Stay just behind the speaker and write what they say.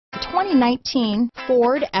2019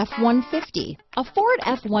 Ford F-150. A Ford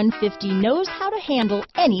F-150 knows how to handle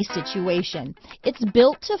any situation. It's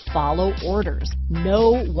built to follow orders,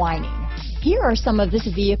 no whining. Here are some of this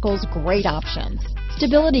vehicle's great options: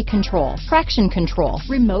 stability control, traction control,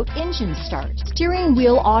 remote engine start, steering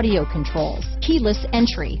wheel audio controls, keyless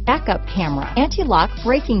entry, backup camera, anti-lock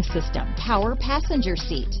braking system, power passenger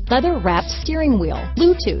seat, leather-wrapped steering wheel,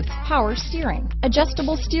 Bluetooth, power steering,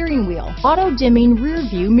 adjustable steering wheel, auto-dimming rear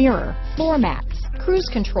view mirror, floor mats, cruise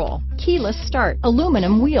control, keyless start,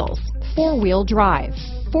 aluminum wheels, four-wheel drive,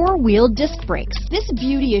 four-wheel disc brakes. This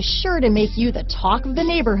beauty is sure to make you the talk of the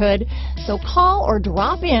neighborhood, so call or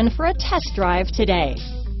drop in for a test drive today.